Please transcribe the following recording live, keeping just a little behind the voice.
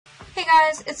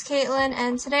guys, it's Caitlin,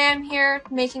 and today I'm here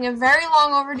making a very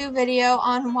long overdue video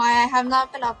on why I have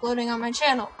not been uploading on my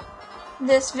channel.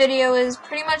 This video is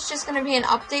pretty much just going to be an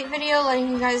update video letting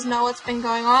you guys know what's been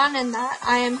going on and that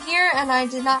I am here and I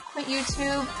did not quit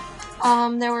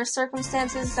YouTube. There were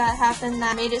circumstances that happened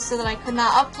that made it so that I could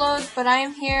not upload, but I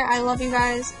am here. I love you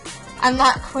guys. I'm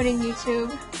not quitting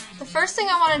YouTube. The first thing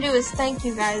I want to do is thank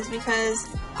you guys because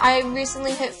I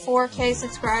recently hit 4K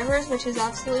subscribers, which is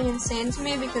absolutely insane to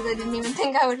me because I didn't even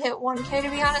think I would hit 1K, to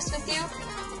be honest with you.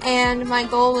 And my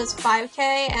goal was 5K,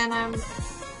 and I'm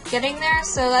getting there,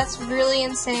 so that's really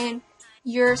insane.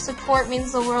 Your support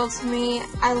means the world to me.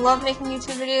 I love making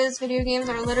YouTube videos. Video games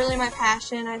are literally my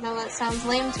passion. I know that sounds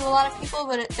lame to a lot of people,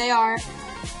 but they are.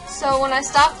 So when I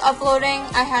stopped uploading,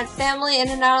 I had family in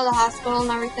and out of the hospital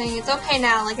and everything. It's okay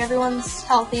now, like everyone's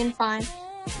healthy and fine.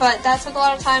 But that took a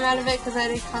lot of time out of it because I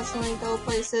had to constantly go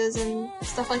places and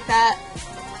stuff like that.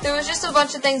 There was just a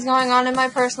bunch of things going on in my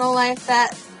personal life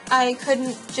that I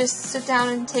couldn't just sit down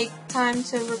and take time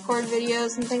to record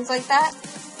videos and things like that.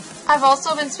 I've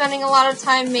also been spending a lot of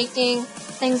time making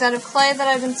things out of clay that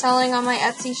I've been selling on my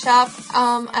Etsy shop.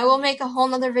 I will make a whole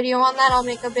nother video on that. I'll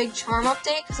make a big charm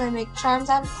update because I make charms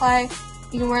out of clay.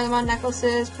 You can wear them on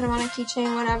necklaces, put them on a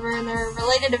keychain, whatever, and they're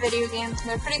related to video games and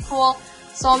they're pretty cool.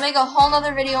 So I'll make a whole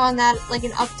nother video on that, like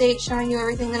an update showing you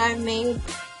everything that I've made.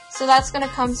 So that's gonna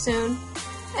come soon.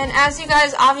 And as you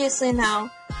guys obviously know,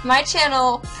 my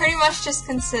channel pretty much just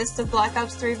consists of Black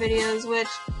Ops 3 videos, which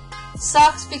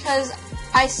sucks because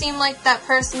I seem like that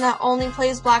person that only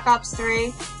plays Black Ops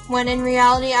 3, when in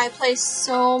reality I play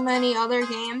so many other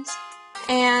games.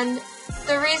 And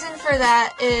the reason for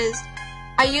that is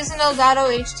I use an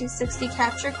Elgato H260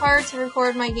 capture card to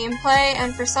record my gameplay,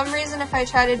 and for some reason if I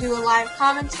try to do a live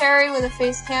commentary with a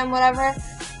face cam, whatever,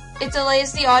 it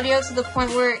delays the audio to the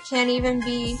point where it can't even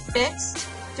be fixed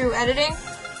through editing.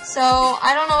 So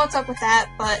I don't know what's up with that,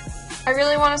 but I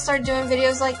really want to start doing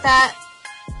videos like that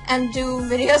and do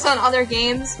videos on other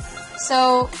games.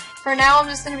 So for now I'm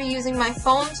just going to be using my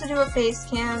phone to do a face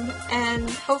cam, and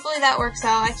hopefully that works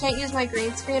out. I can't use my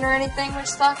green screen or anything, which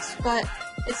sucks, but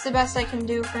it's the best I can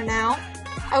do for now.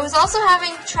 I was also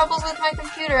having troubles with my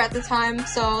computer at the time,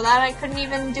 so that I couldn't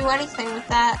even do anything with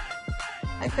that.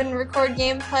 I couldn't record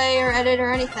gameplay or edit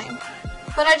or anything.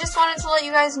 But I just wanted to let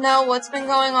you guys know what's been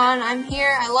going on. I'm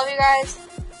here. I love you guys.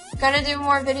 Gonna do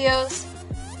more videos.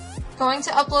 Going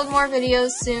to upload more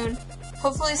videos soon.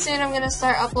 Hopefully soon I'm gonna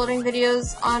start uploading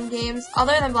videos on games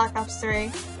other than Black Ops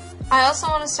 3. I also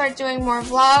want to start doing more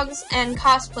vlogs and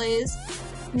cosplays.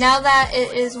 Now that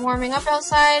it is warming up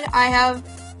outside, I have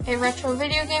a retro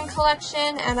video game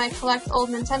collection, and I collect old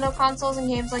Nintendo consoles and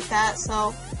games like that,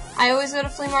 so I always go to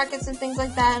flea markets and things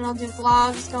like that, and I'll do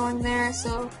vlogs going there,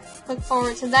 so look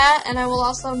forward to that. And I will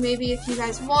also, maybe if you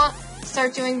guys want,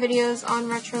 start doing videos on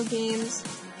retro games.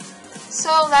 So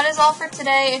that is all for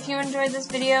today. If you enjoyed this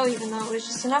video, even though it was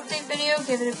just an update video,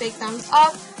 give it a big thumbs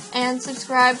up, and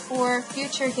subscribe for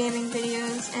future gaming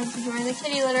videos, and to join the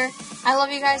kitty litter. I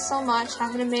love you guys so much.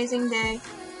 Have an amazing day.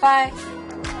 Bye.